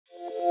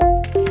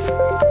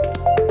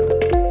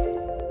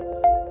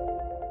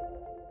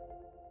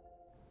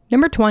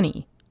Number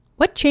 20.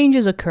 What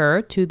changes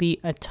occur to the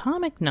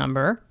atomic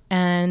number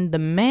and the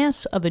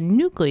mass of a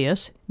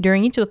nucleus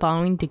during each of the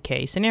following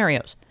decay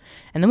scenarios?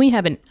 And then we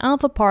have an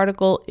alpha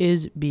particle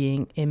is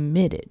being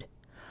emitted.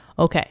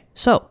 Okay,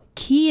 so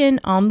key in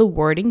on the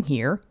wording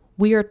here.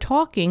 We are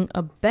talking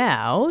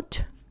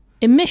about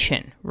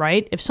emission,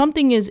 right? If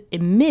something is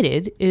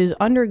emitted, it is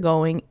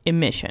undergoing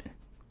emission.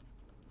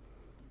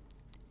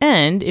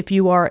 And if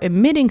you are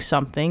emitting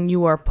something,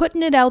 you are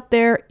putting it out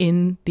there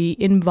in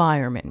the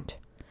environment.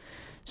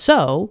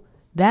 So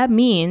that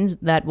means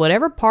that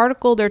whatever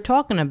particle they're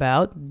talking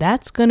about,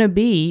 that's going to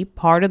be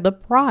part of the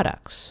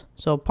products.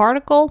 So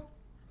particle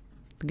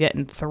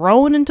getting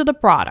thrown into the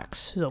products.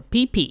 So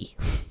PP.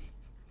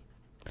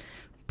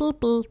 Boop,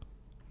 boop.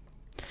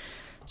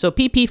 So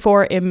PP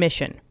for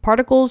emission.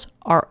 Particles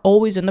are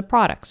always in the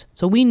products.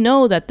 So we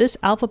know that this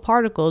alpha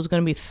particle is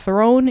going to be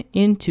thrown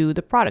into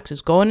the products.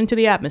 It's going into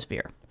the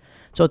atmosphere.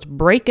 So it's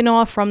breaking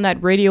off from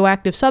that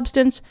radioactive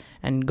substance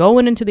and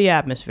going into the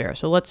atmosphere.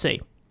 So let's see.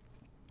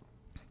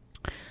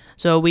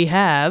 So we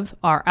have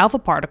our alpha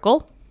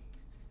particle.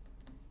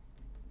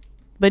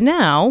 But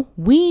now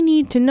we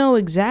need to know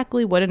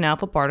exactly what an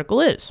alpha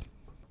particle is.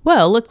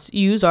 Well, let's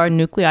use our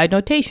nuclide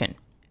notation.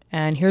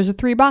 And here's the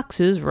 3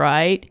 boxes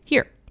right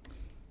here.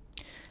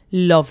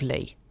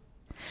 Lovely.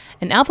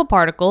 An alpha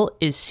particle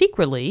is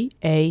secretly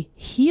a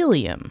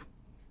helium.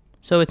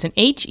 So it's an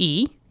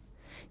He.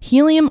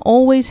 Helium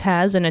always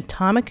has an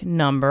atomic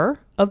number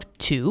of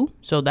 2.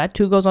 So that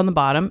 2 goes on the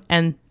bottom.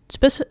 And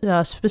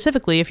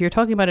specifically, if you're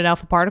talking about an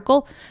alpha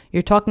particle,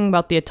 you're talking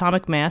about the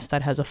atomic mass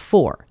that has a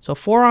 4. So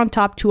 4 on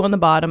top, 2 on the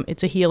bottom.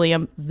 It's a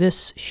helium.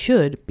 This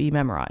should be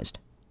memorized.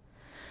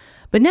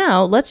 But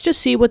now let's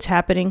just see what's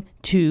happening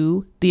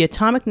to the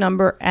atomic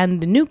number and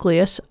the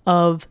nucleus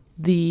of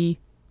the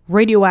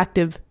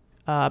radioactive,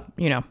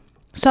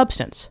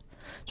 substance.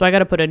 So I got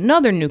to put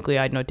another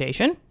nuclide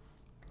notation.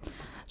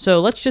 So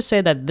let's just say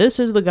that this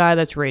is the guy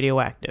that's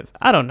radioactive.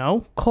 I don't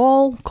know.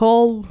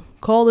 Call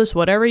this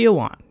whatever you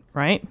want,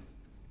 right?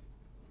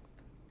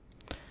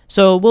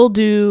 So we'll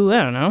do,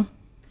 I don't know,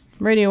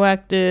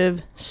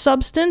 radioactive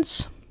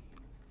substance.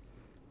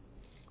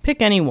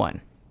 Pick any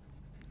one.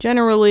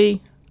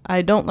 Generally,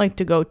 I don't like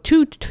to go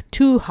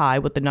too high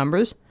with the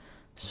numbers.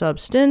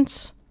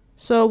 Substance.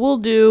 So we'll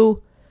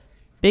do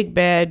big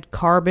bad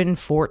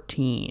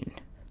carbon-14.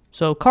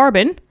 So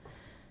carbon,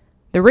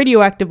 the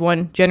radioactive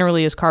one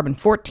generally is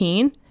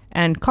carbon-14,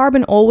 and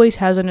carbon always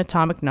has an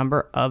atomic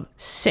number of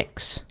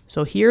 6.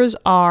 So here's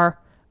our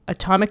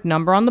atomic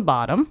number on the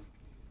bottom.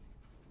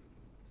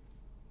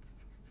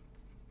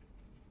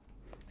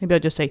 Maybe I'll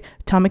just say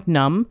atomic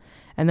num,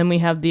 and then we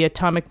have the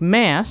atomic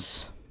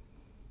mass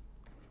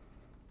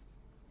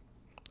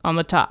on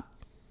the top.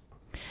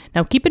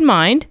 Now keep in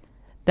mind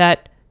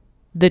that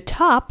the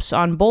tops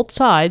on both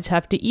sides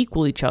have to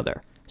equal each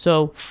other.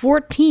 So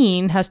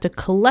 14 has to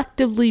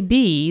collectively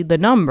be the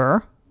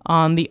number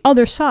on the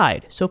other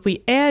side. So if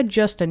we add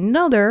just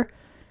another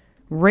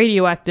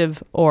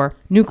radioactive or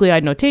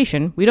nuclide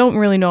notation, we don't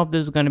really know if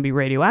this is going to be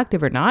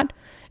radioactive or not.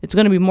 It's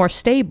going to be more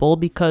stable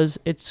because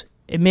it's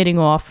emitting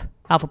off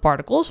alpha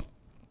particles.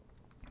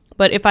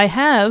 But if I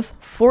have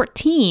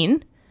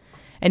 14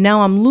 and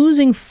now I'm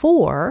losing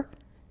 4,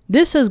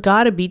 this has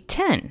got to be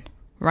 10,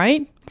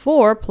 right?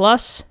 4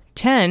 plus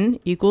 10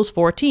 equals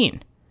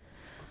 14.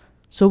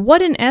 So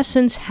what in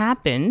essence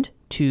happened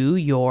to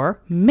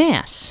your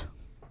mass?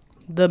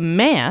 The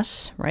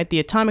mass, right, the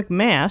atomic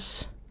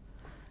mass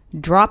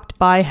dropped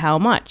by how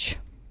much?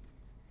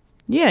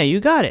 Yeah, you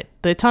got it.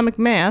 The atomic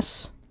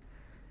mass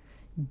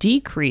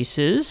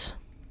decreases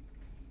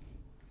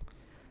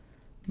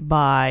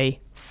by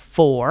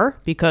 4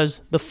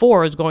 because the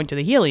 4 is going to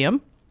the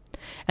helium.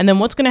 And then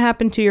what's going to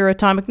happen to your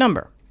atomic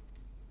number?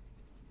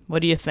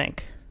 What do you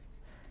think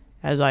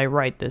as I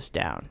write this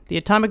down? The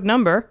atomic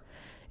number,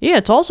 yeah,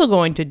 it's also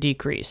going to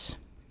decrease.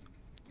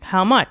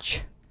 How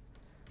much?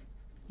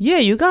 Yeah,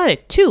 you got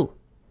it, 2.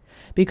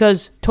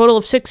 Because total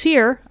of 6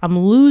 here, I'm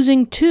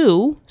losing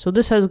 2, so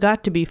this has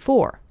got to be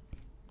 4.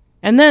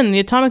 And then the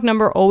atomic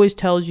number always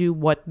tells you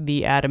what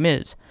the atom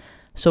is.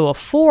 So a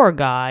 4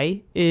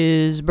 guy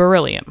is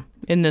beryllium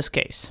in this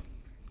case.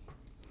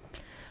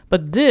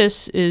 But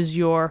this is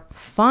your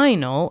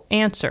final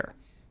answer.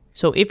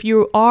 So if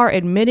you are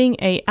emitting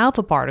a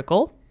alpha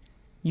particle,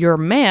 your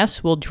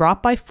mass will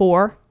drop by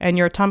 4 and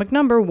your atomic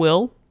number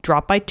will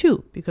drop by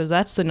 2 because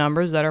that's the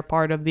numbers that are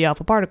part of the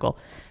alpha particle.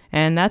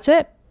 And that's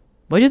it.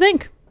 What do you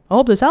think? I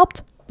hope this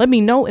helped. Let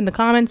me know in the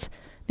comments.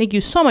 Thank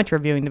you so much for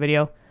viewing the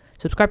video.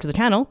 Subscribe to the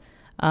channel.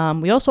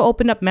 We also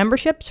opened up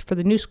memberships for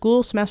the new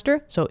school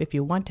semester, so if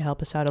you want to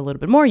help us out a little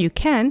bit more, you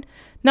can.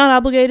 Not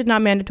obligated,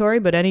 not mandatory,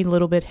 but any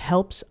little bit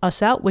helps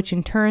us out, which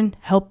in turn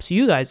helps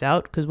you guys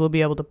out, because we'll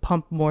be able to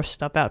pump more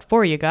stuff out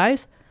for you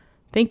guys.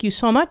 Thank you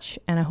so much,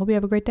 and I hope you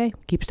have a great day.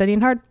 Keep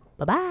studying hard.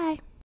 Bye-bye.